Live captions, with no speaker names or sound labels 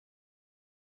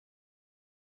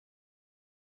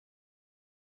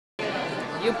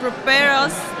you prepare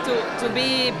us to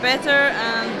be better,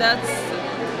 and that's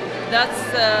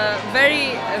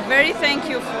very thank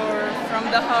you from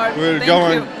the heart.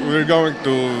 We're going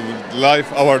to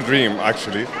live our dream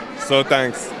actually. So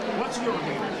thanks. What's your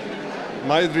dream?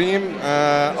 My dream,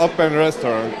 open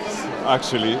restaurants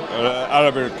actually,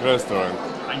 Arabic restaurant.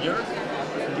 And yours?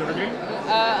 Your dream?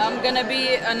 I'm gonna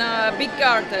be a big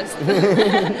artist,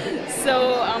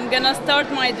 so I'm gonna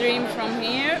start my dream from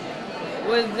here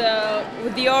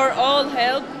with your all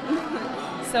help.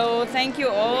 So thank you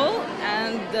all,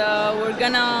 and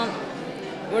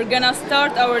we're gonna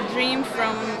start our dream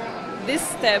from this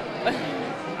step.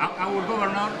 Our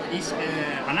governor is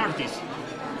an artist.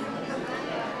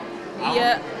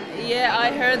 Yeah,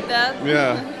 I heard that.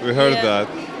 Yeah, we heard Yeah. that.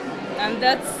 And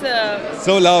that's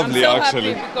so lovely I'm so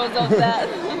actually. happy because of that.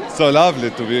 So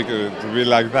lovely to be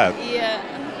like that. Yeah.